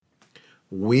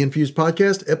We Infuse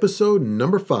Podcast, episode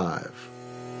number 5.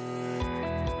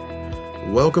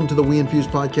 Welcome to the We Infuse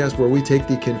Podcast, where we take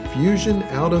the confusion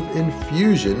out of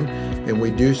infusion, and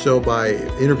we do so by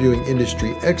interviewing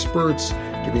industry experts,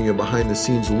 giving you a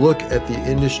behind-the-scenes look at the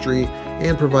industry,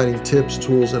 and providing tips,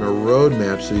 tools, and a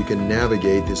roadmap so you can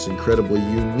navigate this incredibly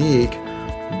unique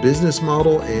business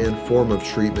model and form of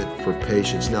treatment for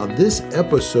patients. Now, this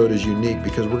episode is unique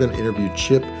because we're going to interview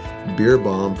Chip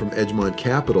Beerbohm from Edgemont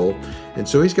Capital. And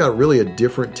so he's got really a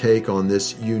different take on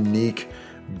this unique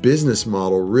business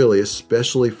model, really,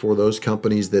 especially for those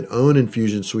companies that own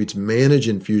infusion suites, manage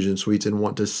infusion suites, and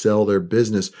want to sell their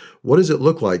business. What does it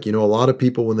look like? You know, a lot of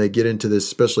people, when they get into this,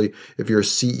 especially if you're a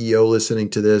CEO listening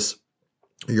to this,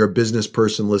 you're a business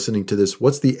person listening to this,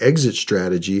 what's the exit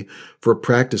strategy for a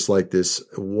practice like this?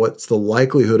 What's the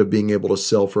likelihood of being able to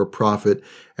sell for a profit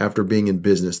after being in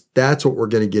business? That's what we're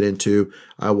going to get into.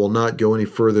 I will not go any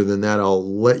further than that. I'll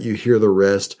let you hear the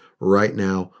rest right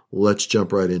now. Let's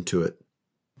jump right into it.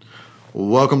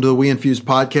 Welcome to the We Infuse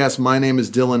Podcast. My name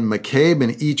is Dylan McCabe,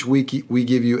 and each week we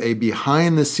give you a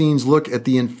behind-the-scenes look at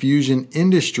the infusion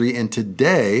industry. And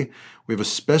today we have a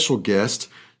special guest,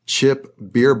 Chip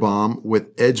Beerbohm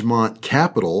with Edgemont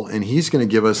Capital, and he's going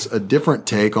to give us a different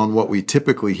take on what we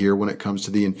typically hear when it comes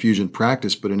to the infusion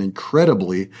practice, but an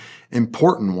incredibly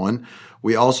important one.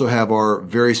 We also have our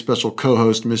very special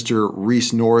co-host, Mr.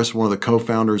 Reese Norris, one of the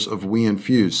co-founders of We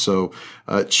Infuse. So,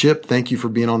 Chip, thank you for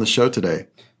being on the show today.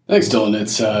 Thanks, Dylan.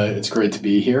 It's great to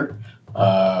be here.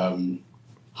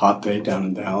 Hot day down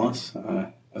in Dallas.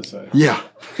 Yeah,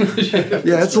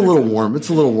 it's a little warm. It's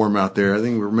a little warm out there. I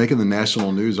think we're making the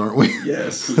national news, aren't we?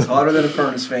 Yes, it's hotter than a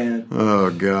furnace fan.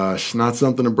 Oh gosh, not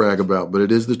something to brag about, but it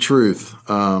is the truth.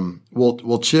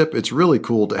 Well, Chip, it's really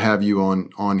cool to have you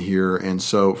on here. And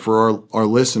so for our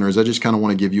listeners, I just kind of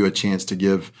want to give you a chance to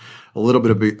give a little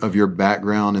bit of your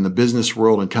background in the business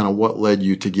world and kind of what led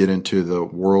you to get into the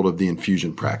world of the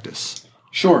infusion practice.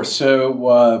 Sure.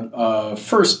 So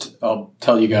first, I'll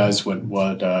tell you guys what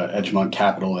Edgemont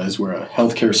Capital is. We're a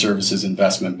healthcare services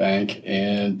investment bank,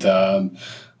 and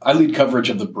I lead coverage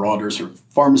of the broader sort of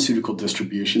pharmaceutical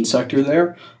distribution sector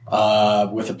there,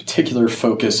 with a particular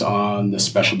focus on the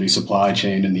specialty supply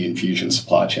chain and the infusion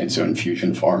supply chain. So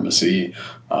infusion pharmacy,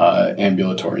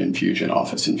 ambulatory infusion,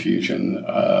 office infusion,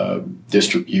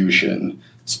 distribution,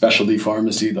 specialty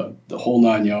pharmacy, the whole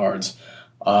 9 yards.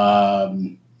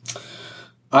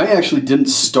 I actually didn't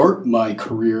start my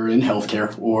career in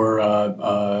healthcare or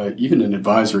even in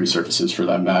advisory services for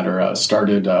that matter.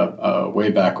 Started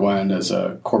way back when as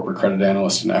a corporate credit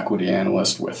analyst and equity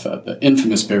analyst with the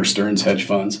infamous Bear Stearns hedge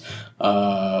funds,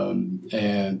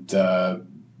 and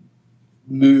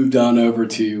moved on over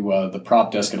to the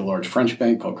prop desk at a large French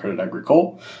bank called Crédit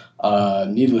Agricole.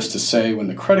 Needless to say, when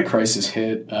the credit crisis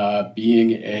hit,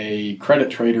 being a credit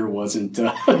trader wasn't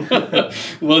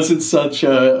such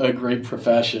a great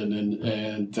profession,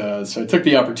 and so I took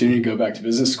the opportunity to go back to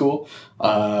business school.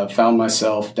 Found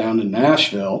myself down in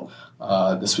Nashville.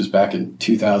 This was back in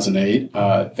 2008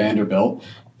 at Vanderbilt.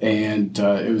 And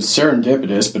it was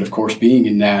serendipitous, but of course, being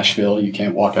in Nashville, you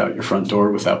can't walk out your front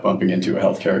door without bumping into a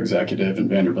healthcare executive. And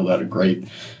Vanderbilt had a great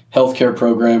healthcare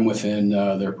program within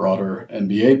their broader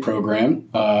MBA program,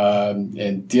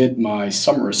 and did my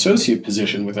summer associate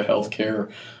position with a healthcare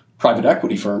private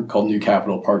equity firm called New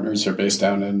Capital Partners. They're based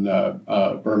down in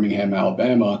Birmingham,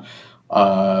 Alabama.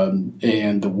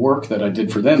 And the work that I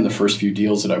did for them, the first few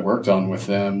deals that I worked on with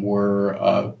them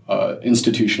were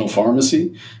institutional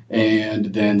pharmacy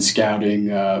and then scouting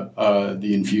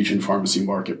the infusion pharmacy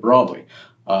market broadly.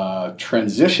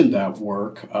 Transitioned that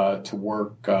work to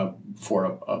work for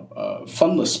a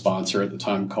fundless sponsor at the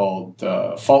time called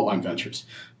Faultline Ventures,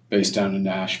 based down in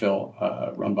Nashville,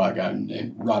 run by a guy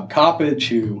named Rob Coppage,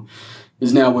 who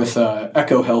is now with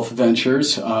Echo Health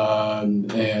Ventures,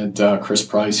 and Chris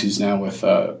Price, who's now with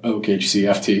Oak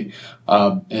HCFT.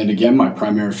 And again, my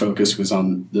primary focus was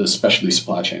on the specialty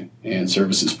supply chain and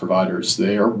services providers.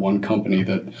 They are one company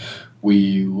that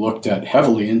we looked at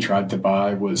heavily and tried to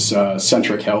buy was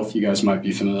Centric Health. You guys might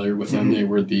be familiar with them. Mm-hmm. They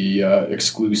were the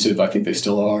exclusive, I think they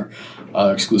still are,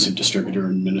 exclusive distributor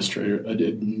and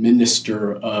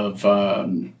administrator of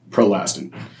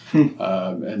Prolastin.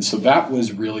 And so that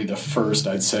was really the first,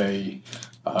 I'd say,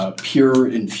 pure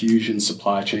infusion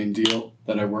supply chain deal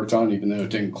that I worked on, even though it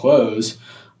didn't close.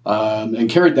 And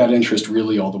carried that interest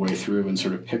really all the way through and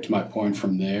sort of picked my point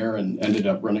from there and ended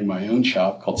up running my own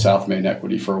shop called South Main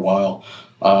Equity for a while,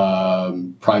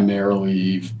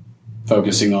 primarily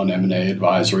focusing on M&A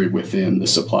advisory within the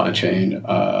supply chain.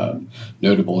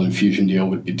 Notable infusion deal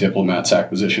would be Diplomat's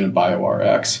acquisition of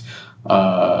BioRx.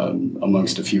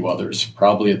 amongst a few others.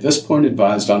 Probably at this point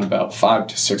advised on about $500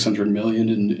 to $600 million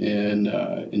in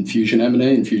infusion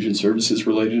M&A, infusion services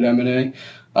related M&A,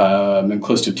 and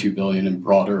close to $2 billion in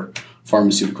broader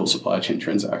pharmaceutical supply chain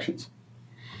transactions.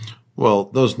 Well,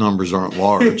 those numbers aren't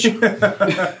large.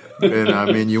 And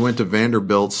I mean, you went to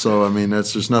Vanderbilt, so I mean,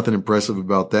 there's nothing impressive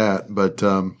about that. But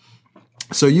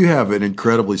so you have an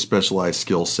incredibly specialized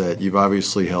skill set. You've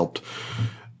obviously helped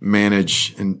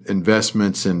manage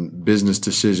investments and business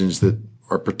decisions that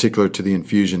are particular to the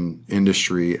infusion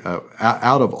industry.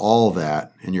 Out of all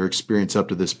that and your experience up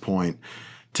to this point,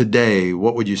 today,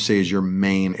 what would you say is your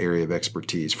main area of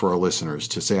expertise for our listeners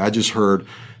to say, I just heard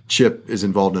Chip is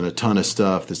involved in a ton of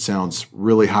stuff that sounds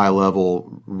really high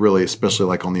level, really, especially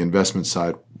like on the investment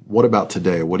side. What about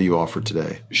today? What do you offer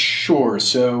today? Sure.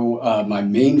 So my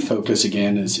main focus,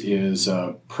 again, is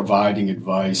providing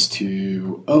advice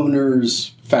to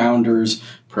owners, founders,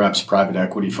 perhaps private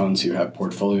equity funds who have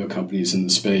portfolio companies in the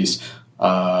space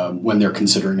when they're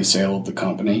considering a sale of the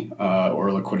company or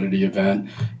a liquidity event.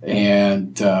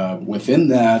 And within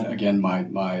that, again,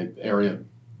 my area of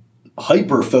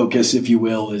hyper focus, if you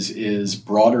will, is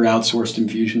broader outsourced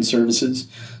infusion services.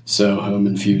 So home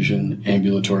infusion,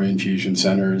 ambulatory infusion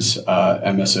centers,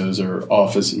 MSOs or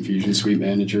office infusion suite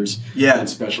managers, and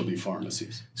specialty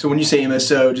pharmacies. So when you say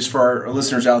MSO, just for our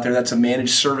listeners out there, that's a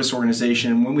managed service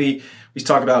organization. When we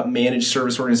talk about managed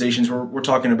service organizations, we're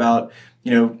talking about,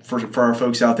 for our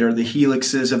folks out there, the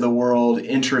Helixes of the world,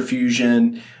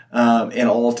 Intrafusion, and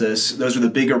Altus. Those are the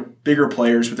bigger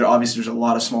players, but there's a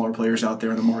lot of smaller players out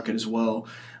there in the market as well.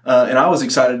 And I was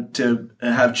excited to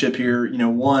have Chip here,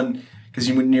 one, because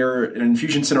when you're an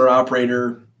infusion center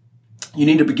operator, you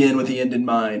need to begin with the end in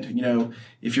mind.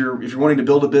 If you're wanting to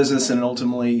build a business and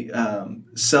ultimately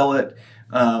sell it,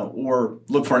 or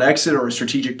look for an exit or a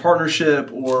strategic partnership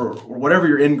or whatever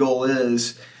your end goal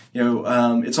is,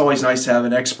 it's always nice to have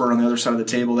an expert on the other side of the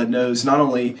table that knows not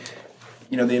only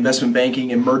the investment banking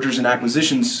and mergers and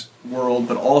acquisitions world,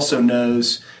 but also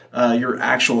knows your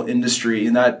actual industry.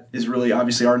 And that is really,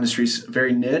 obviously, our industry is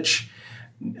very niche.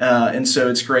 And so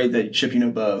it's great that, Chip,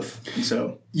 both. And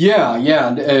so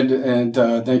and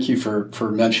thank you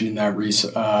for mentioning that, Reese.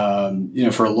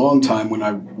 For a long time when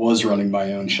I was running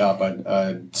my own shop,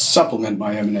 I'd supplement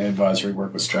my M&A advisory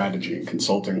work with strategy and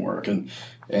consulting work,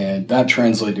 and that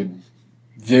translated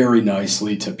very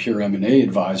nicely to pure M&A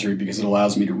advisory because it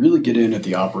allows me to really get in at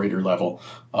the operator level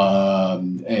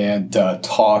and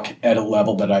talk at a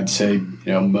level that I'd say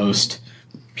most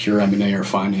pure M&A or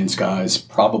finance guys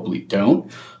probably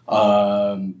don't.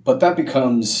 But that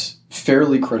becomes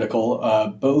fairly critical,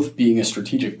 both being a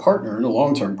strategic partner and a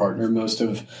long-term partner. Most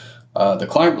of the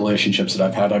client relationships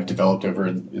that I've developed over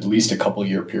at least a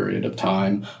couple-year period of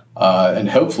time, and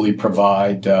hopefully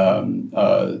provide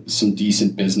some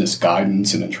decent business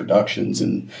guidance and introductions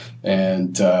and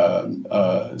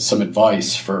some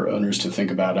advice for owners to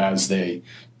think about as they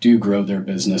do grow their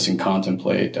business and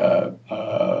contemplate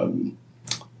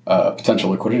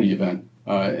potential liquidity event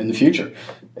in the future.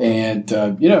 And,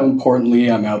 importantly,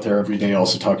 I'm out there every day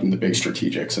also talking to the big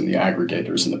strategics and the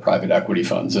aggregators and the private equity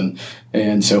funds.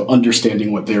 And so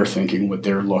understanding what they're thinking, what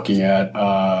they're looking at,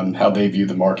 how they view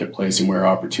the marketplace and where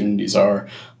opportunities are,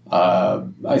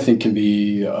 I think can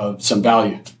be of some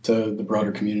value to the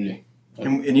broader community.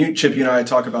 And you, Chip, you and I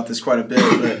talk about this quite a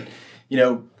bit,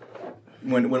 but,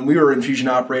 when we were infusion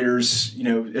operators,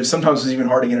 it sometimes was even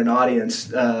hard to get an audience.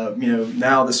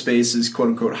 Now the space is quote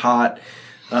unquote hot.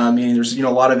 Meaning there's a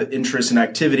lot of interest and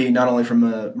activity, not only from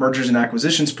a mergers and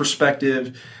acquisitions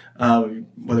perspective,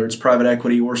 whether it's private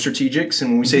equity or strategics.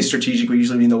 And when we say strategic, we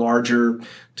usually mean the larger,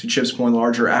 to Chip's point,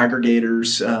 larger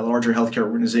aggregators, larger healthcare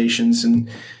organizations. And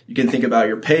you can think about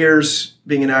your payers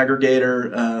being an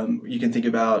aggregator. You can think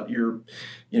about your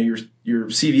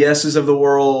CVSs of the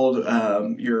world,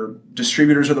 your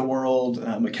distributors of the world,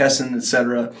 McKesson, et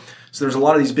cetera. So there's a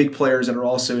lot of these big players that are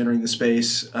also entering the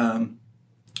space.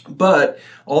 But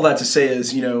all that to say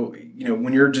is,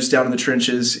 when you're just down in the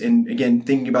trenches and, again,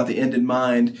 thinking about the end in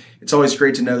mind, it's always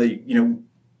great to know that,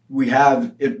 we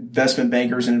have investment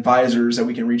bankers and advisors that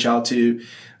we can reach out to.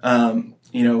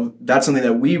 That's something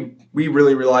that we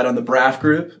really relied on the BRAF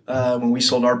Group when we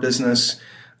sold our business.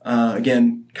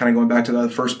 Again, kind of going back to the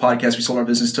first podcast, we sold our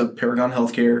business to Paragon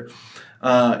Healthcare.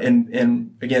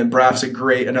 And again, BRAF's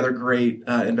another great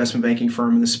investment banking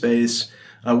firm in the space.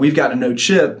 We've gotten to know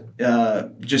Chip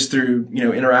just through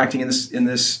interacting in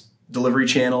this delivery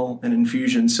channel and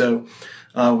infusion. So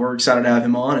we're excited to have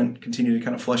him on and continue to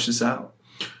kind of flesh this out.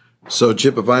 So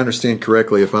Chip, if I understand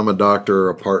correctly, if I'm a doctor or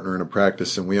a partner in a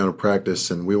practice and we own a practice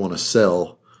and we want to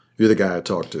sell, you're the guy I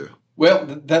talk to. Well,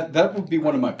 that would be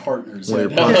one of my partners One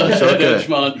of at your partners, okay.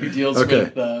 Edgemont, who deals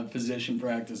Okay. with physician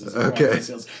practices and Okay. practice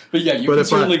sales. But yeah, you But can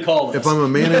certainly call us. if I'm a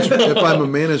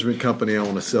management company, I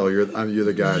want to sell. You're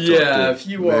the guy. If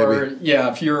you are,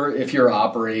 if you're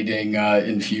operating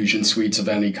infusion suites of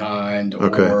any kind,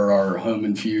 or our home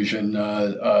infusion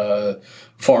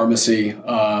pharmacy,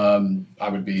 I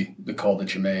would be the call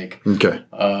that you make. Okay.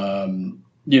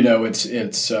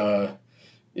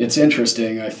 It's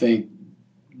interesting. I think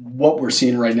what we're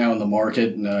seeing right now in the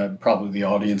market, and probably the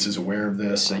audience is aware of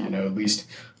this, at least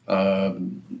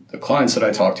the clients that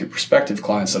I talk to, prospective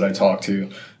clients that I talk to,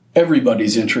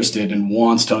 everybody's interested and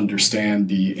wants to understand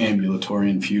the ambulatory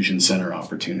infusion center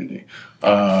opportunity,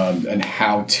 and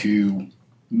how to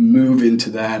move into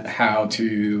that, how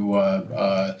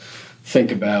to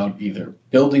think about either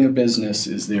building a business.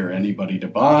 Is there anybody to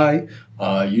buy?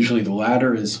 Usually the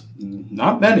latter is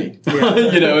not many.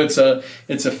 Yeah.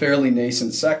 It's a fairly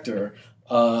nascent sector.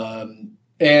 And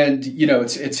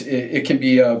it can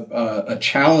be a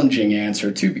challenging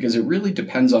answer too, because it really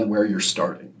depends on where you're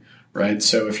starting, right?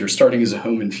 So if you're starting as a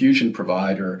home infusion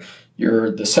provider,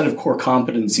 the set of core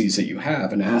competencies that you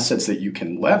have and assets that you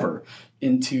can lever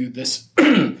into this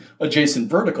adjacent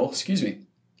vertical,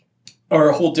 are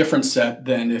a whole different set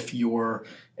than if you're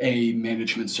a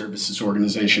management services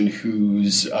organization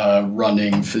who's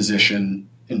running physician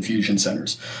infusion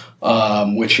centers,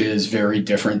 which is very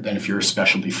different than if you're a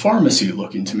specialty pharmacy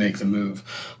looking to make the move.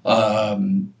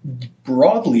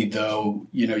 Broadly, though,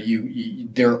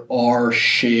 there are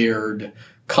shared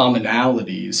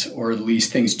commonalities, or at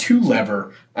least things to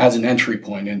lever as an entry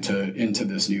point into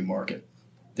this new market.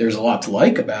 There's a lot to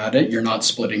like about it. You're not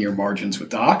splitting your margins with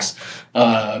docs,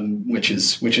 which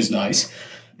is nice.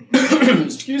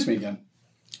 Excuse me again.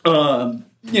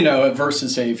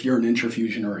 Versus say if you're an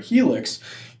intrafusion or a helix,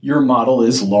 your model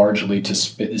is largely to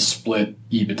split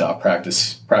EBITDA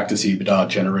practice EBITDA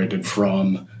generated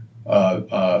from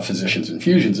physicians'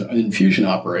 infusion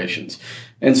operations.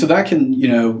 And so that can,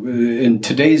 in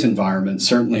today's environment,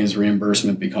 certainly as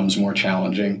reimbursement becomes more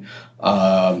challenging,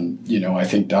 I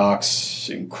think docs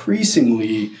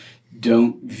increasingly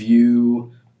don't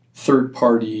view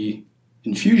third-party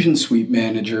infusion suite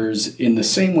managers in the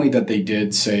same way that they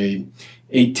did, say,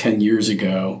 8-10 years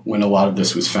ago when a lot of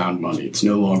this was found money. It's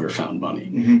no longer found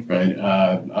money, right?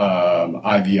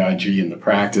 IVIG in the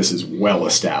practice is well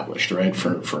established, right?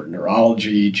 For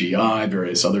neurology, GI,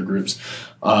 various other groups.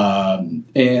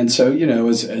 And so,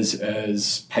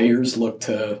 as payers look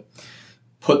to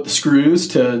put the screws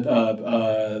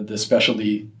to the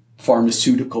specialty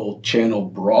pharmaceutical channel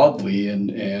broadly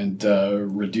and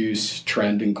reduce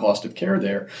trend and cost of care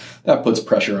there, that puts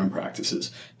pressure on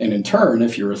practices. And in turn,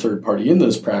 if you're a third party in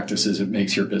those practices, it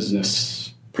makes your business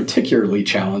particularly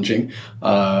challenging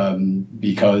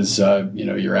because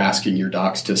you're asking your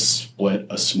docs to split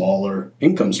a smaller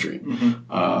income stream.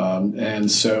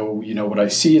 And so what I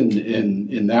see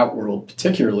in that world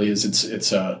particularly is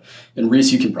it's and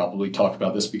Reese, you can probably talk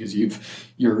about this because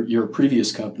your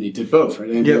previous company did both, right?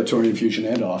 Ambulatory infusion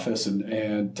and office,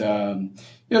 and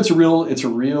it's a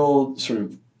real sort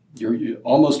of you're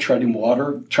almost treading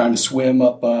water, trying to swim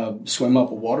up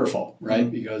a waterfall, right?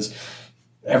 Because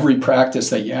every practice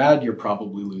that you add, you're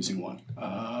probably losing one.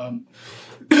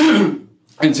 And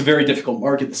it's a very difficult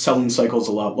market. The selling cycle is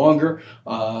a lot longer.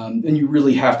 And you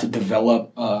really have to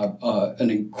develop an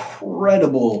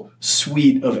incredible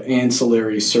suite of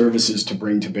ancillary services to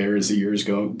bring to bear as the years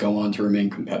go on to remain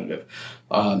competitive.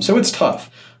 So it's tough.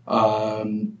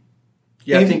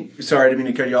 I think, sorry, I didn't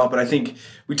mean to cut you off, but I think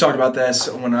we talked about this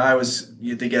when I was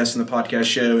the guest in the podcast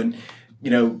show. And,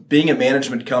 being a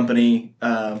management company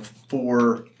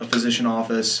for a physician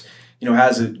office,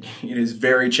 it is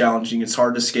very challenging. It's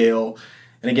hard to scale.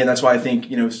 And again, that's why I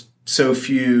think, so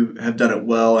few have done it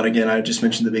well. And again, I just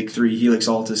mentioned the big three, Helix,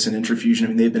 Altus, and Intrafusion. I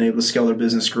mean, they've been able to scale their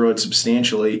business, grow it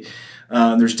substantially.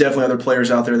 There's definitely other players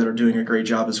out there that are doing a great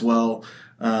job as well.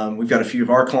 We've got a few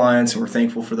of our clients, and we're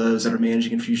thankful for those that are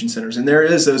managing infusion centers. And there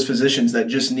is those physicians that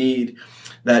just need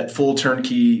that full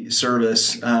turnkey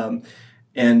service.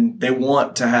 And they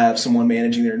want to have someone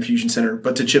managing their infusion center.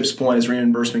 But to Chip's point, as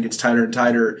reimbursement gets tighter and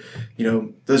tighter,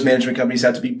 those management companies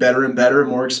have to be better and better,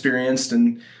 more experienced,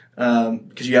 and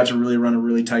because you have to really run a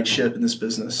really tight ship in this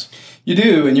business. You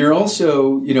do, and you're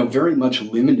also, very much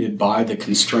limited by the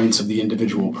constraints of the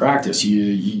individual practice.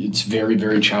 It's very,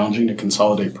 very challenging to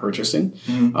consolidate purchasing.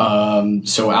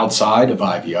 So outside of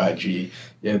IVIG,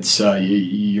 it's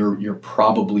you're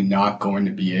probably not going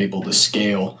to be able to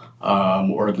scale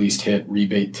or at least hit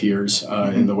rebate tiers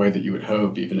in the way that you would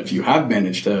hope, even if you have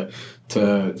managed to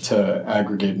to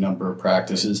aggregate a number of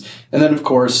practices. And then, of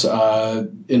course,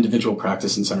 individual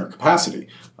practice and center capacity.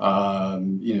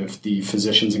 If the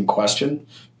physicians in question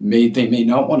may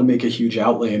not want to make a huge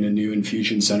outlay in a new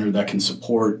infusion center that can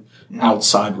support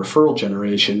outside referral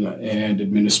generation and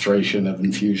administration of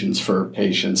infusions for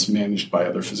patients managed by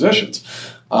other physicians.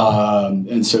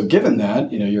 And so given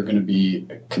that, you're going to be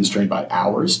constrained by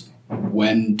hours.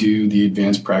 When do the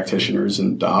advanced practitioners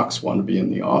and docs want to be in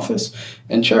the office,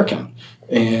 and chair count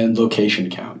and location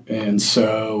count? And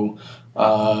so,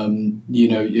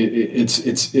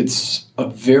 it's a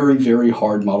very, very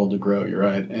hard model to grow. You're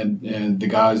right. And the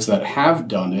guys that have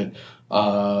done it,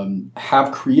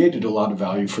 have created a lot of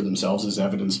value for themselves, as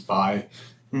evidenced by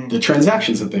the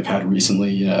transactions that they've had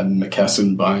recently.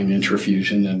 McKesson buying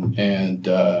Intrafusion and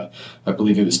I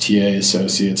believe it was TA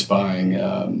Associates buying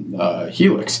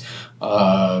Helix.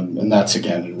 And that's,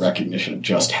 again, in recognition of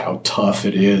just how tough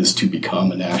it is to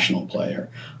become a national player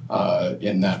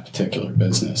in that particular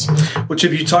business. Well,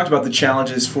 Chip, you talked about the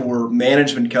challenges for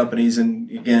management companies,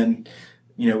 and again,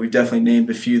 we've definitely named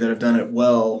a few that have done it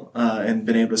well and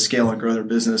been able to scale and grow their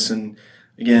business. And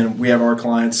again, we have our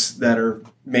clients that are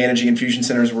managing infusion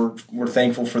centers. We're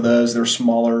thankful for those.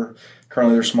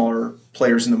 Currently they're smaller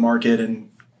players in the market, and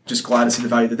just glad to see the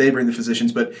value that they bring the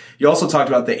physicians. But you also talked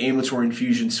about the ambulatory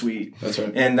infusion suite. That's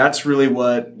right. And that's really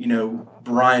what,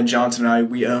 Brian Johnson and I,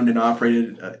 we owned and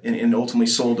operated and ultimately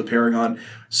sold to Paragon.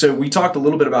 So we talked a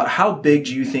little bit about how big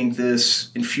do you think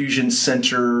this infusion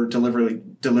center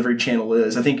delivery channel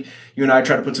is? I think you and I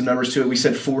tried to put some numbers to it. We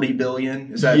said $40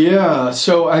 billion. Is that? Yeah.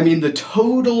 So, I'd say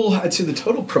the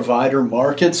total provider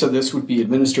market, so this would be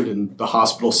administered in the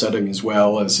hospital setting as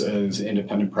well as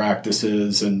independent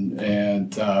practices and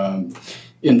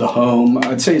in the home,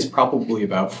 I'd say is probably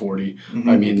about 40.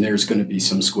 Mm-hmm. There's going to be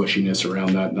some squishiness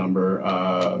around that number,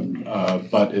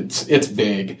 but it's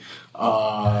big.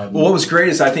 Well, what was great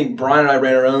is I think Brian and I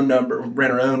ran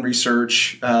our own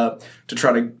research to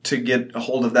try to get a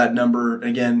hold of that number. And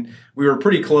again, we were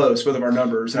pretty close with our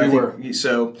numbers. And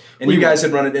you guys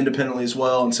had run it independently as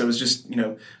well. And so it was just,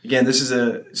 again, this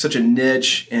is such a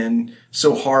niche and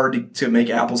so hard to make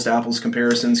apples to apples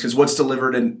comparisons, because what's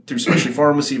delivered through specialty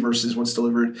pharmacy versus what's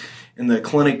delivered in the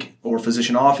clinic or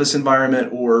physician office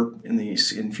environment or in the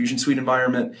infusion suite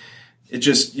environment. It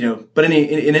just, but in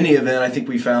any event, I think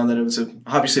we found that it was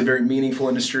obviously a very meaningful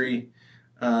industry.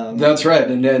 That's right,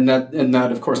 and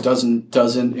that of course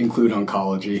doesn't include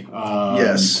oncology.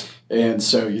 Yes, and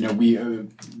so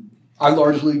I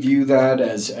largely view that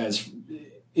as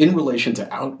in relation to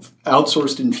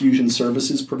outsourced infusion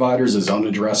services providers as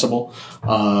unaddressable.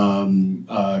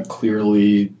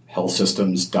 Clearly, health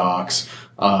systems, docs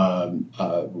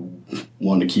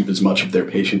want to keep as much of their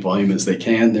patient volume as they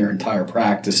can. Their entire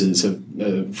practices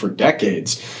have, for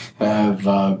decades,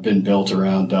 have been built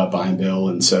around buy and bill,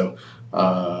 and so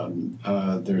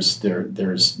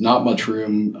there's not much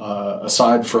room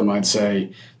aside from, I'd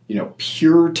say,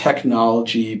 pure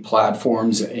technology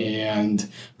platforms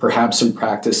and perhaps some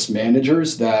practice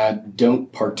managers that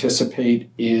don't participate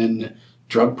in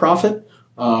drug profit.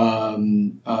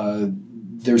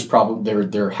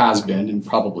 There has been and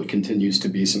probably continues to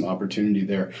be some opportunity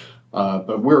there,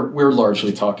 but we're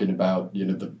largely talking about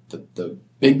the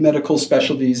big medical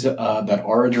specialties that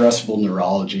are addressable: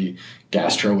 neurology,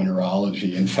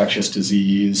 gastroenterology, infectious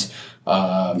disease,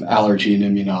 allergy and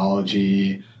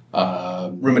immunology.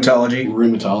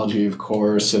 Rheumatology, of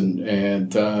course,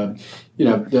 and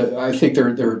I think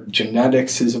their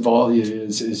genetics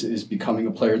is becoming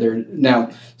a player there now.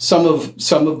 Some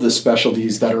of the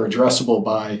specialties that are addressable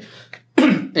by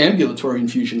ambulatory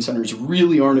infusion centers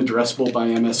really aren't addressable by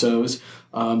MSOs.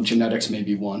 Genetics may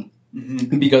be one,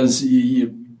 because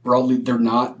broadly they're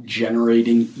not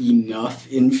generating enough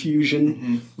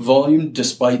infusion volume,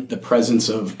 despite the presence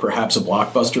of perhaps a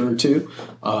blockbuster or two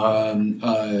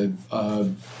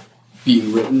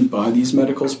being written by these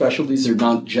medical specialties. They're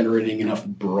not generating enough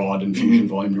broad infusion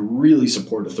volume to really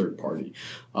support a third party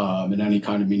in any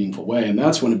kind of meaningful way. And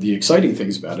that's one of the exciting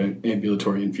things about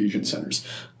ambulatory infusion centers.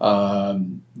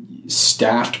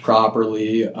 Staffed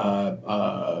properly,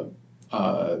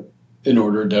 in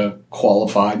order to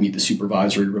qualify, meet the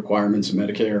supervisory requirements of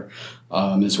Medicare,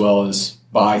 as well as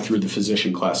buy through the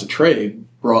physician class of trade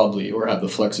broadly, or have the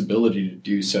flexibility to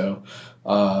do so,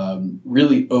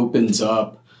 really opens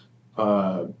up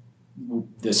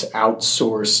this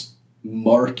outsourced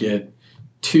market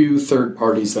to third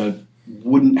parties that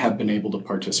wouldn't have been able to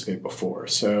participate before.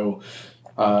 So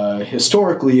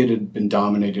historically it had been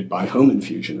dominated by home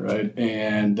infusion, right?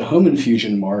 And the home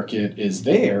infusion market is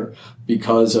there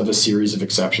because of a series of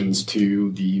exceptions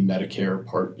to the Medicare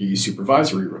Part B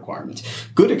supervisory requirements.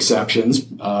 Good exceptions,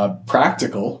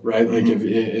 practical, right? Like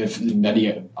if many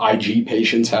IG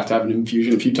patients have to have an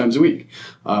infusion a few times a week,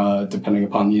 depending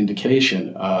upon the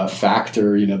indication.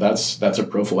 Factor, that's a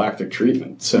prophylactic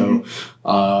treatment. So,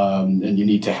 and you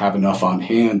need to have enough on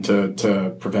hand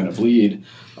to prevent a bleed.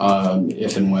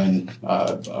 If and when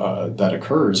that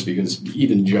occurs, because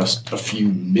even just a few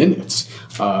minutes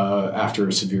after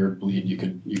a severe bleed, you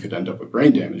could end up with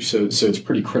brain damage. So it's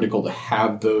pretty critical to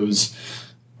have those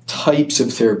types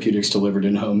of therapeutics delivered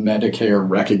in home. Medicare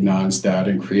recognized that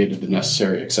and created the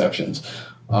necessary exceptions.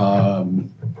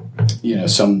 Some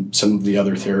of the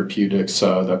other therapeutics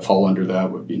that fall under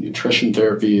that would be nutrition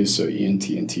therapies, so ENT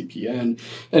and TPN,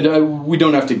 and we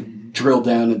don't have to drill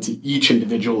down into each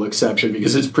individual exception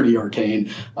because it's pretty arcane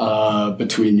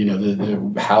between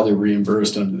the how they're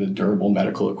reimbursed under the durable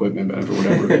medical equipment benefit,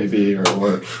 whatever it may be,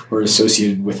 or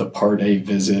associated with a Part A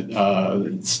visit.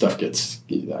 Stuff gets,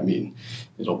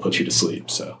 it'll put you to sleep.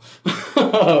 So,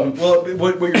 well,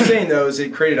 what you're saying though is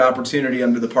it created opportunity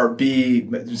under the Part B,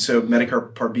 so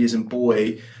Medicare Part B as in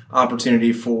boy,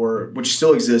 opportunity for which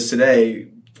still exists today.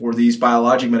 For these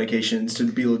biologic medications to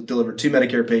be delivered to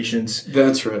Medicare patients.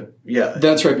 That's right. Yeah.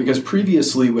 That's right, because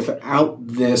previously, without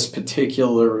this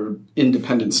particular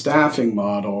independent staffing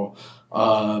model,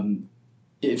 unless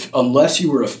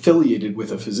you were affiliated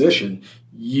with a physician,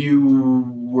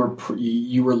 you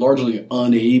were largely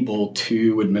unable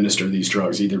to administer these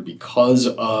drugs, either because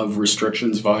of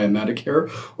restrictions via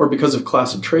Medicare or because of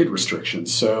class of trade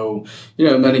restrictions. So,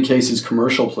 in many cases,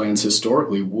 commercial plans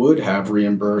historically would have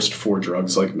reimbursed for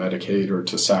drugs like Medicaid or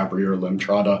Tysabri or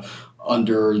Lemtrada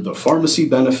under the pharmacy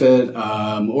benefit,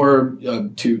 or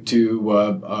to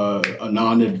a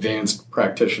non-advanced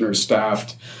practitioner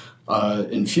staffed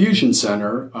infusion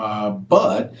center,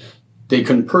 but they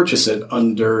couldn't purchase it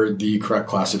under the correct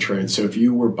class of trade. So if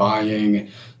you were buying,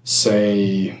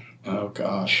 say,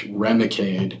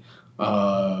 Remicade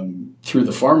through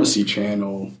the pharmacy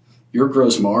channel, your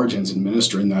gross margins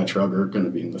administering that drug are going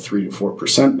to be in the 3 to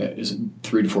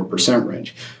 4%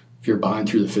 range. If you're buying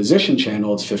through the physician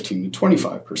channel, it's 15 to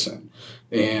 25%.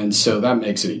 And so that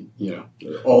makes it,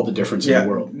 all the difference in the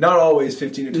world. Not always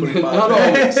 15 to 25. Not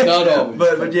always.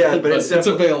 but it's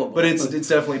available. But it's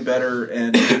definitely better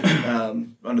and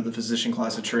under the physician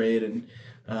class of trade. And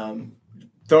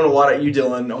throwing a lot at you,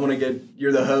 Dylan.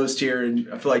 You're the host here,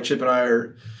 and I feel like Chip and I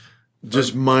are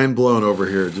just mind blown over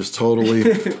here. Just totally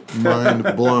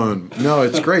mind blown. No,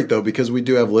 it's great though, because we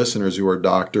do have listeners who are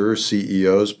doctors,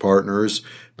 CEOs, partners,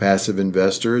 passive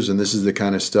investors. And this is the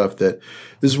kind of stuff this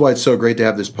is why it's so great to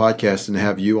have this podcast and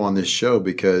have you on this show,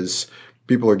 because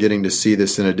people are getting to see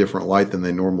this in a different light than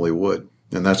they normally would.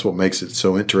 And that's what makes it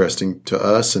so interesting to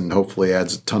us and hopefully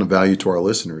adds a ton of value to our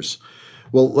listeners.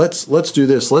 Well, let's do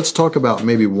this. Let's talk about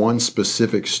maybe one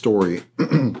specific story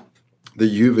that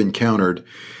you've encountered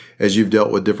as you've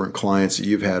dealt with different clients that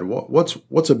you've had.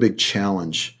 What's a big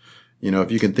challenge?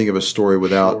 If you can think of a story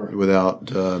without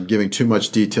giving too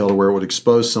much detail to where it would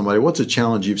expose somebody, what's a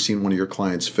challenge you've seen one of your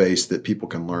clients face that people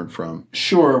can learn from?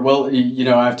 Sure. Well,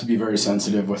 I have to be very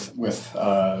sensitive with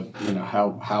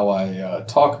how I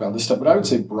talk about this stuff, but I would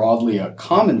say broadly a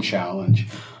common challenge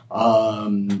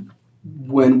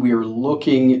when we're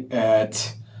looking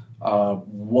at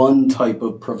one type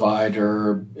of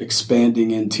provider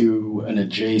expanding into an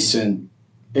adjacent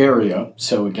area.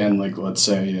 So again, like let's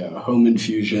say home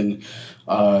infusion,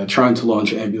 trying to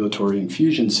launch ambulatory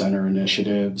infusion center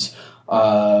initiatives,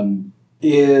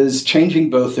 is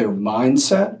changing both their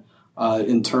mindset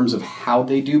in terms of how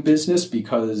they do business,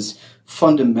 because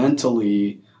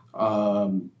fundamentally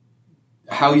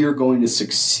how you're going to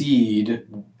succeed,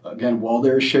 again, while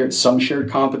there are some shared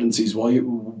competencies,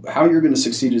 how you're going to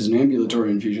succeed as an ambulatory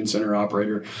infusion center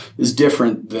operator is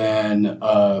different than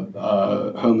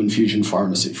home infusion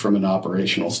pharmacy from an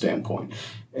operational standpoint.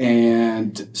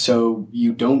 And so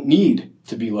you don't need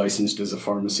to be licensed as a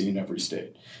pharmacy in every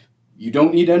state. You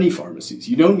don't need any pharmacies.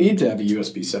 You don't need to have a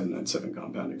USP 797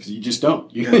 compounding, because you just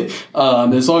don't.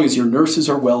 As long as your nurses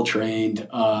are well trained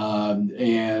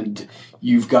and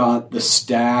you've got the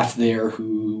staff there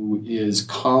who is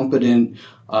competent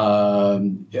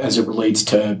as it relates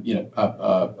to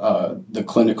the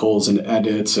clinicals and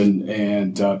edits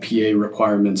and PA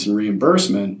requirements and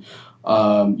reimbursement,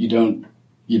 you don't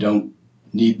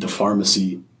need the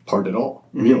pharmacy part at all,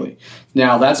 really.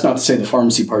 Now, that's not to say the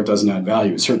pharmacy part doesn't add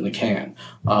value. It certainly can.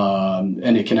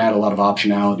 And it can add a lot of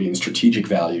optionality and strategic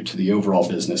value to the overall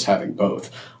business, having both.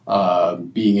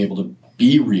 Being able to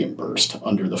be reimbursed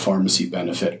under the pharmacy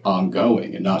benefit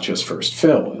ongoing and not just first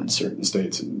fill in certain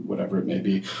states and whatever it may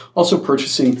be. Also,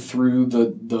 purchasing through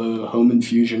the home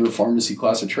infusion or pharmacy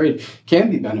class of trade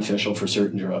can be beneficial for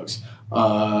certain drugs.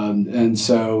 And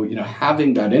so,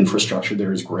 having that infrastructure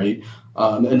there is great.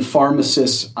 And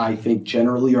pharmacists, I think,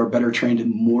 generally are better trained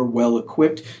and more well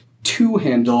equipped to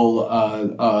handle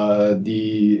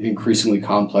the increasingly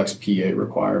complex PA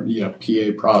requirement,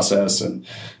 PA process and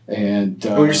when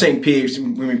you're saying PA,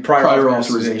 we mean prior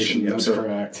authorization. That's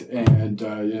correct. And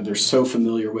they're so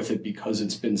familiar with it because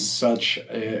it's been such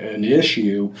an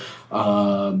issue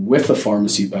with the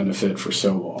pharmacy benefit for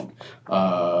so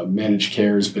long. Managed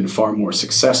care has been far more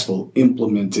successful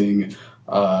implementing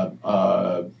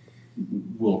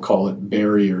we'll call it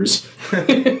barriers.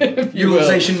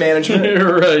 Utilization management.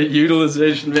 Right,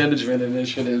 utilization management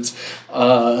initiatives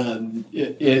within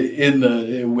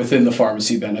the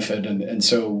pharmacy benefit. And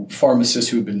so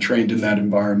pharmacists who have been trained in that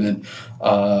environment,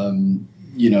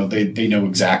 they know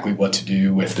exactly what to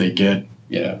do if they get,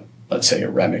 let's say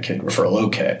a Remicade referral.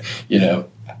 Okay,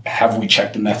 have we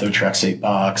checked the methotrexate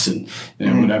box and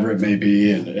whatever it may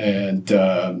be, and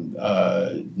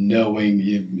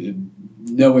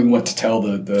knowing what to tell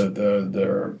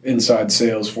their inside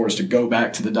sales force to go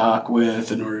back to the doc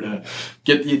with in order to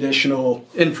get the additional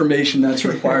information that's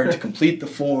required to complete the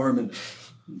form, and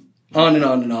on and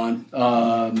on and on.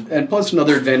 And plus,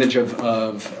 another advantage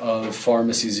of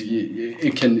pharmacies,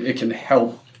 it can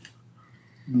help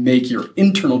make your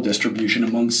internal distribution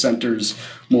among centers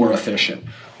more efficient.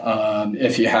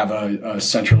 If you have a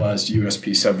centralized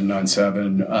USP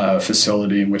 797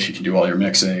 facility in which you can do all your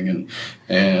mixing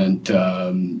and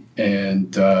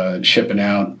shipping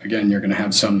out, again, you're going to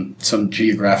have some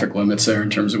geographic limits there in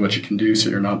terms of what you can do, so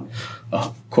you're not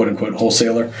a quote unquote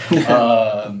wholesaler.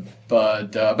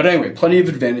 But anyway, plenty of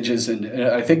advantages, and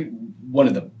I think one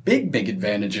of the big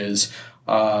advantages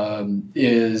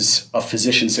is a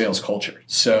physician sales culture.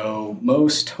 So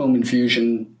most home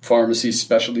infusion pharmacies,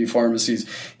 specialty pharmacies,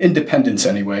 independents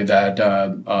anyway, that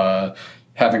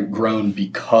haven't grown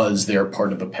because they're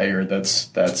part of a payer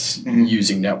that's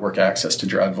using network access to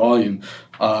drive volume,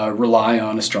 rely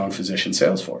on a strong physician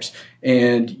sales force.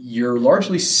 And you're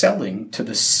largely selling to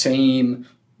the same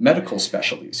medical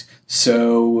specialties.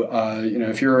 So,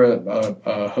 if you're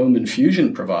a home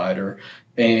infusion provider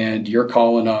and you're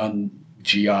calling on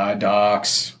GI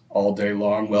docs all day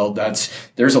long, well,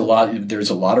 there's a lot of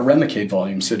Remicade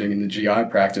volume sitting in the GI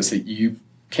practice that you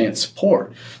can't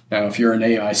support. Now, if you're an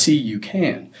AIC, you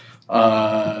can.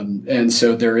 And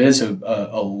so there is a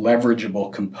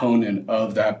leverageable component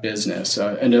of that business,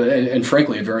 and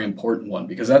frankly, a very important one,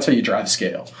 because that's how you drive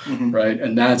scale, right?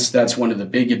 And that's one of the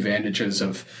big advantages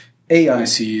of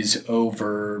AICs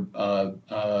over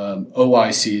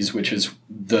OICs, which is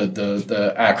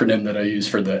the acronym that I use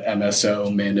for the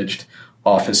MSO, Managed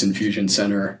Office Infusion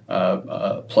Center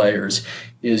players,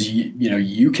 is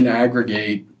you can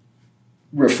aggregate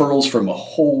referrals from a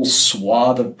whole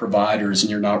swath of providers, and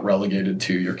you're not relegated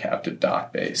to your captive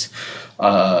doc base.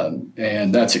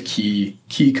 And that's a key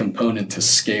component to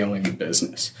scaling the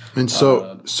business. And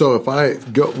so if I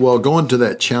go into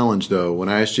that challenge though, when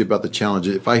I asked you about the challenge,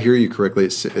 if I hear you correctly,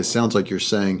 it sounds like you're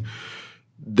saying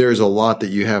there's a lot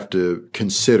that you have to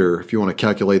consider if you want to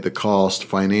calculate the cost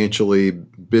financially,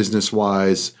 business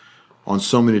wise, on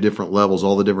so many different levels,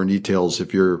 all the different details.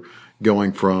 If you're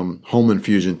going from home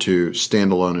infusion to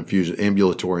standalone infusion,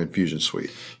 ambulatory infusion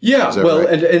suite. Yeah, well,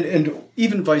 right? and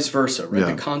even vice versa, right?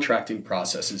 Yeah. The contracting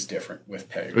process is different with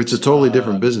payers. It's a totally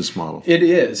different business model. It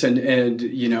is, and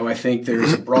I think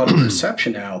there's a broader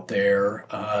perception out there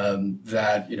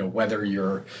that whether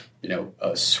you're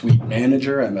a suite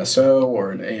manager, MSO,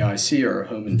 or an AIC or a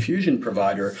home infusion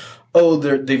provider,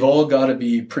 they've all got to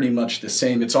be pretty much the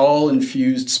same. It's all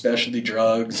infused specialty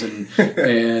drugs, and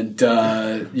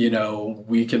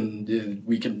we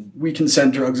can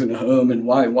send drugs in home, and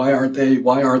why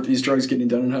aren't these drugs getting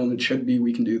done in home? It should be.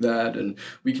 We can do that, and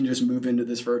we can just move into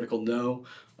this vertical. No,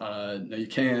 you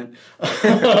can't.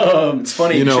 It's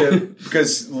funny, Chip,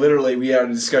 because literally we had a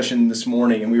discussion this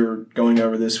morning, and we were going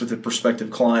over this with a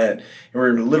prospective client, and we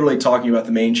were literally talking about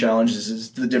the main challenges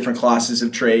is the different classes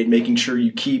of trade, making sure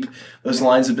you keep those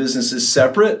lines of businesses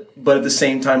separate, but at the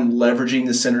same time leveraging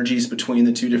the synergies between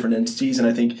the two different entities. And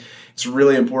I think it's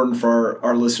really important for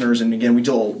our listeners. And again, we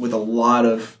deal with a lot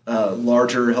of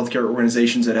larger healthcare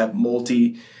organizations that have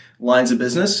multi lines of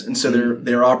business, and so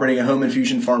they're operating a home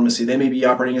infusion pharmacy. They may be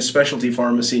operating a specialty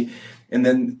pharmacy, and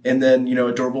then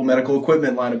a durable medical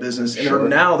equipment line of business. And Sure.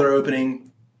 now they're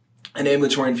opening an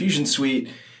ambulatory infusion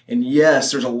suite. And yes,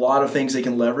 there's a lot of things they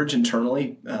can leverage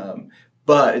internally,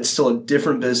 but it's still a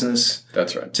different business.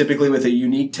 That's right. Typically with a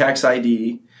unique tax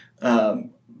ID,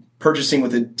 purchasing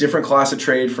with a different class of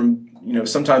trade from,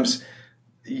 sometimes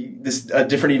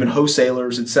different even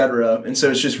wholesalers, et cetera. And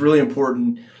so it's just really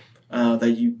important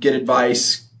that you get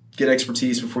advice, get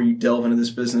expertise before you delve into this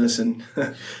business. And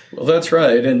well, that's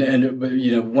right.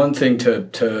 And one thing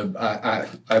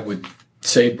I would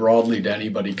say broadly to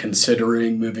anybody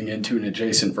considering moving into an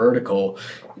adjacent vertical,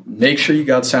 make sure you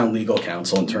got sound legal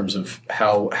counsel in terms of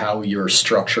how you're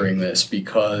structuring this,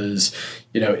 because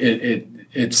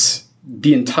it's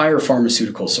the entire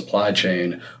pharmaceutical supply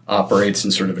chain operates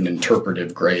in sort of an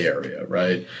interpretive gray area,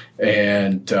 right?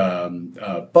 And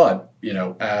but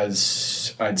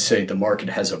as I'd say the market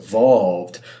has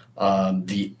evolved,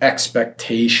 the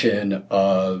expectation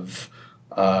of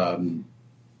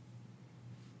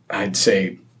I'd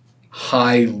say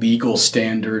high legal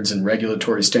standards and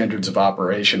regulatory standards of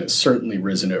operation has certainly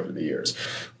risen over the years.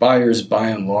 Buyers, by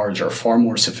and large, are far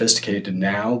more sophisticated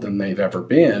now than they've ever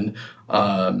been,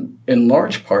 in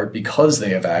large part because they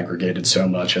have aggregated so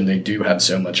much and they do have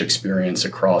so much experience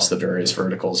across the various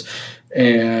verticals.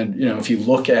 And, if you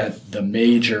look at the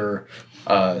major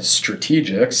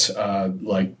strategics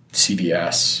like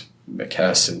CVS,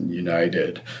 McKesson,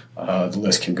 United, the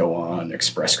list can go on,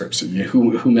 Express Scripts,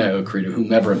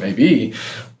 whomever it may be,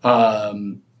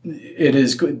 it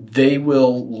is good. They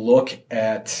will look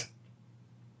at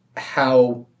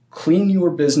how clean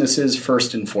your business is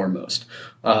first and foremost,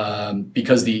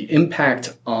 because the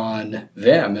impact on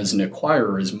them as an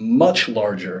acquirer is much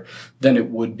larger than it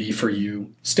would be for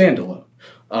you standalone.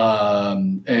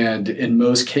 And in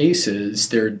most cases,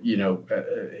 they're,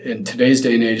 in today's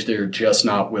day and age, they're just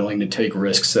not willing to take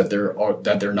risks that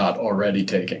they're not already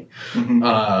taking.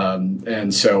 Mm-hmm.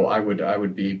 And so I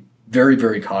would be very,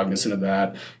 very cognizant of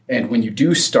that. And when you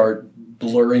do start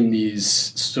blurring these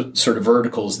sort of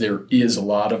verticals, there is a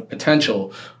lot of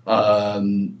potential,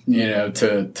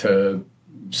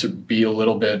 to be a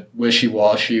little bit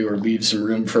wishy-washy or leave some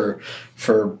room for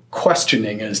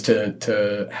questioning as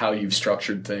to how you've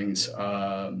structured things.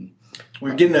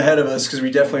 We're getting ahead of us because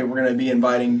we're going to be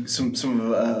inviting some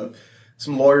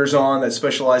lawyers on that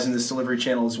specialize in this delivery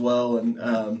channel as well, and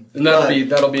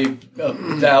that'll be a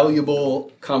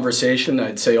valuable conversation.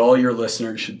 I'd say all your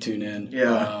listeners should tune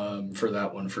in for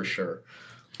that one for sure.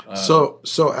 So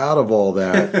out of all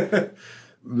that.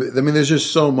 I mean, there's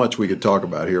just so much we could talk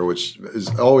about here, which is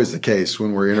always the case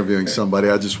when we're interviewing somebody.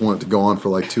 I just want it to go on for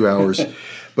like 2 hours.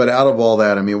 But out of all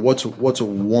that, I mean, what's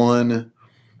one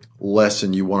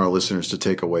lesson you want our listeners to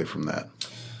take away from that?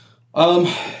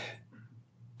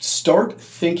 Start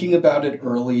thinking about it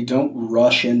early. Don't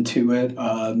rush into it.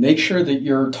 Make sure that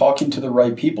you're talking to the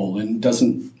right people, and it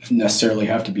doesn't necessarily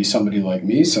have to be somebody like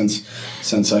me, since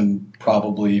I'm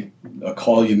probably a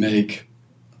call you make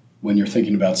when you're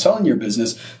thinking about selling your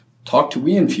business. Talk to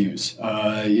WeInfuse.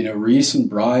 Reese and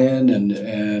Brian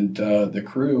and the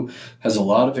crew has a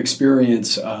lot of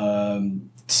experience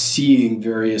seeing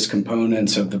various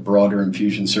components of the broader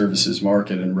infusion services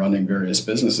market and running various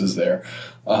businesses there.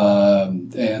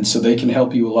 And so they can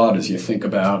help you a lot as you think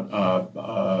about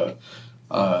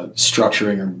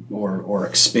structuring or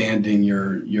expanding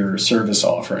your service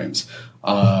offerings.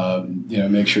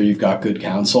 Make sure you've got good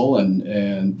counsel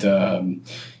and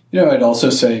I'd also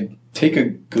say take a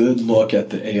good look at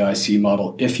the AIC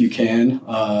model if you can,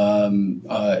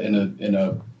 in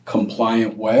a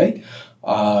compliant way,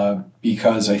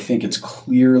 because I think it's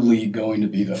clearly going to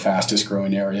be the fastest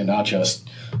growing area, not just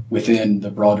within the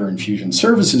broader infusion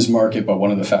services market, but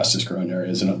one of the fastest growing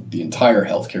areas in the entire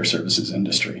healthcare services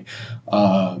industry.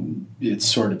 It's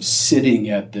sort of sitting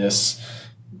at this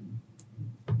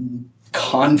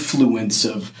confluence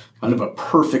of kind of a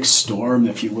perfect storm,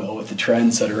 if you will, with the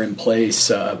trends that are in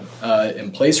place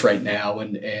right now,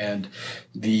 and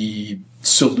the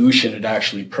solution it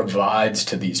actually provides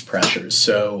to these pressures.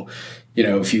 So,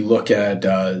 if you look at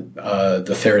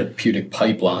the therapeutic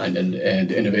pipeline and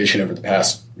innovation over the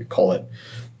past, call it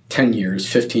 10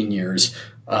 years, 15 years,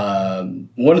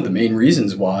 one of the main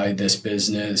reasons why this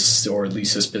business, or at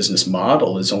least this business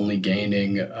model, is only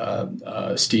gaining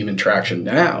steam and traction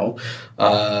now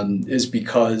is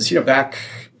because, back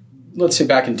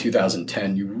in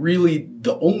 2010,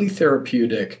 the only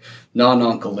therapeutic,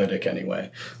 non-oncolytic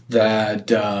anyway, that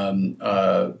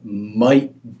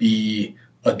might be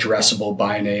addressable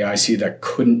by an AIC that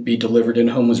couldn't be delivered in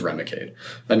home was Remicade.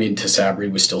 I mean,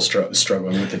 Tysabri was still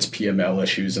struggling with its PML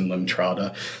issues and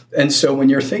Limtrada. And so when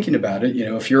you're thinking about it,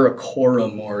 if you're a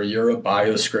Coram or you're a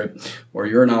BioScript or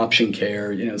you're an Option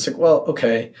Care, it's like, well,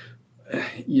 okay,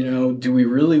 do we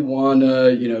really want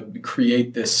to,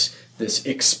 create this this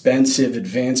expensive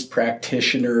advanced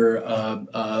practitioner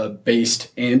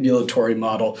based ambulatory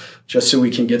model just so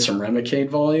we can get some Remicade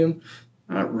volume?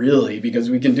 Not really, because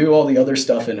we can do all the other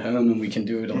stuff in home and we can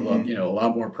do it a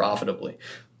lot more profitably.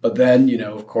 But then,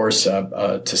 of course,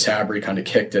 Tysabri kind of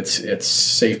kicked its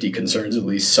safety concerns at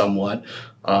least somewhat.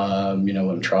 When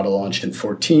Entrada launched in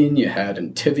 2014, you had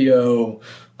Entyvio,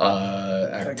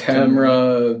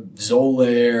 Actemra,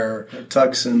 Xolair,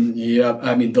 Tucson. Yeah,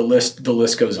 I mean the list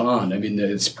goes on. I mean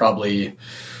it's probably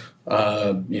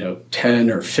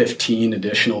 10 or 15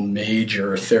 additional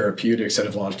major therapeutics that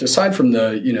have launched, aside from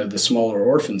the smaller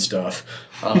orphan stuff,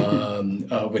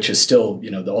 which is still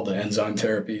all the enzyme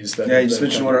therapies that. Yeah, you just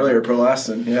mentioned one earlier,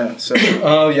 Prolastin. Yeah. So.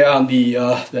 Oh yeah, on the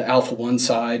alpha 1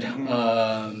 side.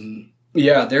 Mm-hmm.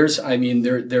 Yeah, there's,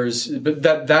 but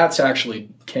that's actually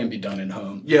can be done in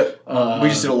home. Yeah, we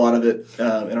just did a lot of it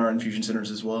in our infusion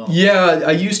centers as well. Yeah,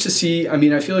 I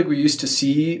feel like we used to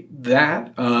see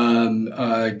that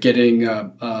getting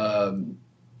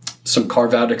some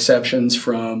carve-out exceptions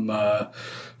from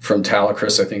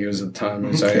Talecris, I think it was at the time.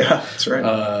 Yeah, that's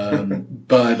right.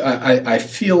 But I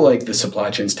feel like the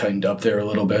supply chain's tightened up there a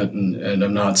little bit, and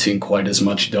I'm not seeing quite as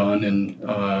much done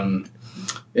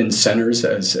in centers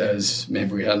as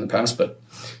maybe we had in the past, but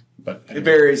it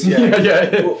varies. Yeah.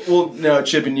 Yeah. Well, no,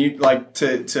 Chip, and you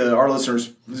to our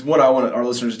listeners. What I want our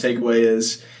listeners to take away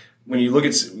is when you look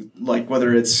at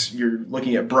whether it's you're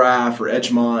looking at BRAF or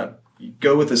Edgemont, you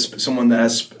go with someone that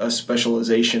has a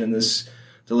specialization in this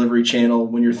delivery channel.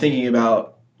 When you're thinking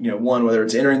about one, whether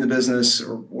it's entering the business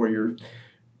or you're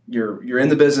in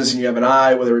the business and you have an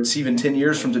eye, whether it's even 10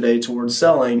 years from today towards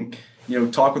selling,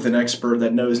 talk with an expert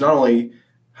that knows not only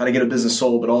how to get a business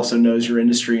sold, but also knows your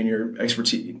industry and your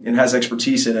expertise and has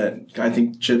expertise in it. I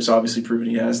think Chip's obviously proven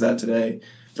he has that today.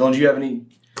 Dylan, do you have any?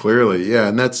 Clearly, yeah,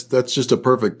 and that's just a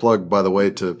perfect plug, by the way,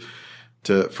 for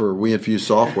WeInfuse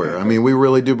software. I mean, we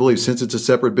really do believe, since it's a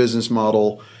separate business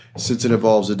model, since it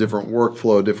involves a different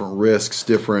workflow, different risks,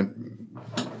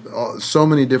 so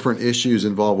many different issues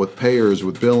involved with payers,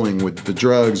 with billing, with the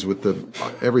drugs, with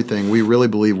everything. We really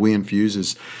believe WeInfuse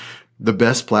is the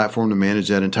best platform to manage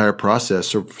that entire process.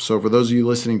 So for those of you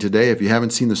listening today, if you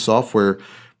haven't seen the software,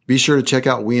 be sure to check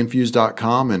out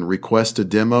WeInfuse.com and request a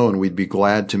demo, and we'd be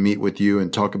glad to meet with you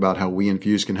and talk about how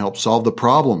WeInfuse can help solve the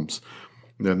problems,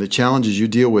 the challenges you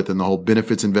deal with in the whole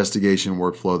benefits investigation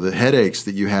workflow, the headaches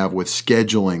that you have with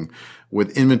scheduling,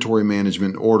 with inventory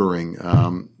management, ordering,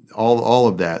 all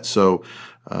of that. So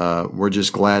we're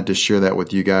just glad to share that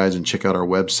with you guys, and check out our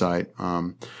website.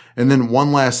 And then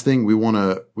one last thing we want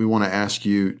to ask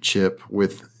you, Chip,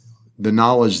 with the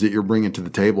knowledge that you're bringing to the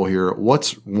table here,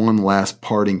 what's one last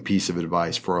parting piece of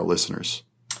advice for our listeners?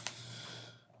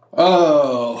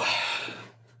 Oh,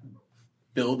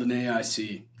 build an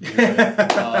AIC.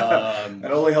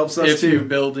 That only helps us if too. If you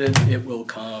build it, it will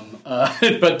come.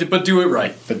 But do it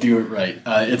right.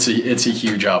 It's a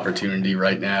huge opportunity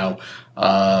right now.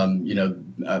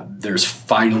 There's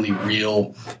finally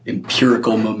real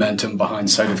empirical momentum behind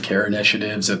site of care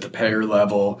initiatives at the payer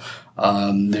level.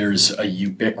 There's a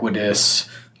ubiquitous,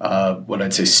 what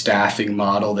I'd say, staffing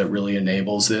model that really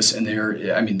enables this. And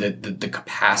the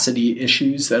capacity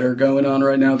issues that are going on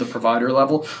right now at the provider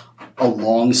level,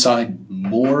 alongside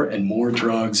more and more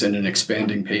drugs and an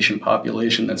expanding patient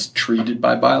population that's treated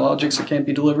by biologics that can't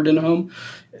be delivered in a home,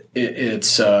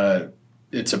 it's a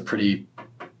pretty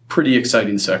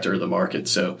exciting sector of the market.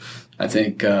 So I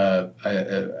think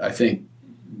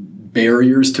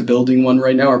barriers to building one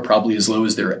right now are probably as low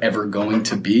as they're ever going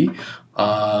to be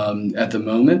at the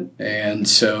moment. And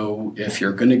so if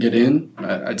you're going to get in,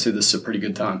 I'd say this is a pretty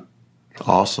good time.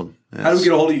 Awesome. Yes. How do we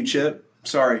get a hold of you, Chip?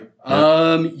 Sorry.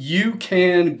 You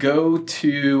can go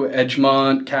to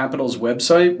Edgemont Capital's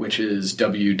website, which is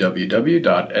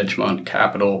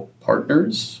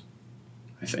www.edgemontcapitalpartners,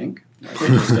 I think.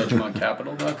 Just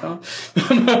EdgemontCapital.com.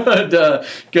 But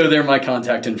go there. My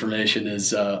contact information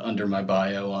is under my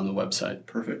bio on the website.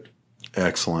 Perfect.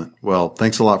 Excellent. Well,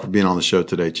 thanks a lot for being on the show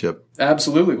today, Chip.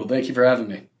 Absolutely. Well, thank you for having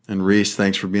me. And Reese,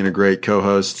 thanks for being a great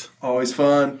co-host. Always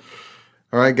fun.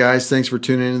 All right, guys, thanks for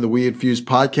tuning in to the WeInfuse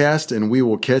podcast, and we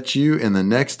will catch you in the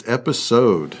next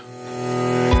episode.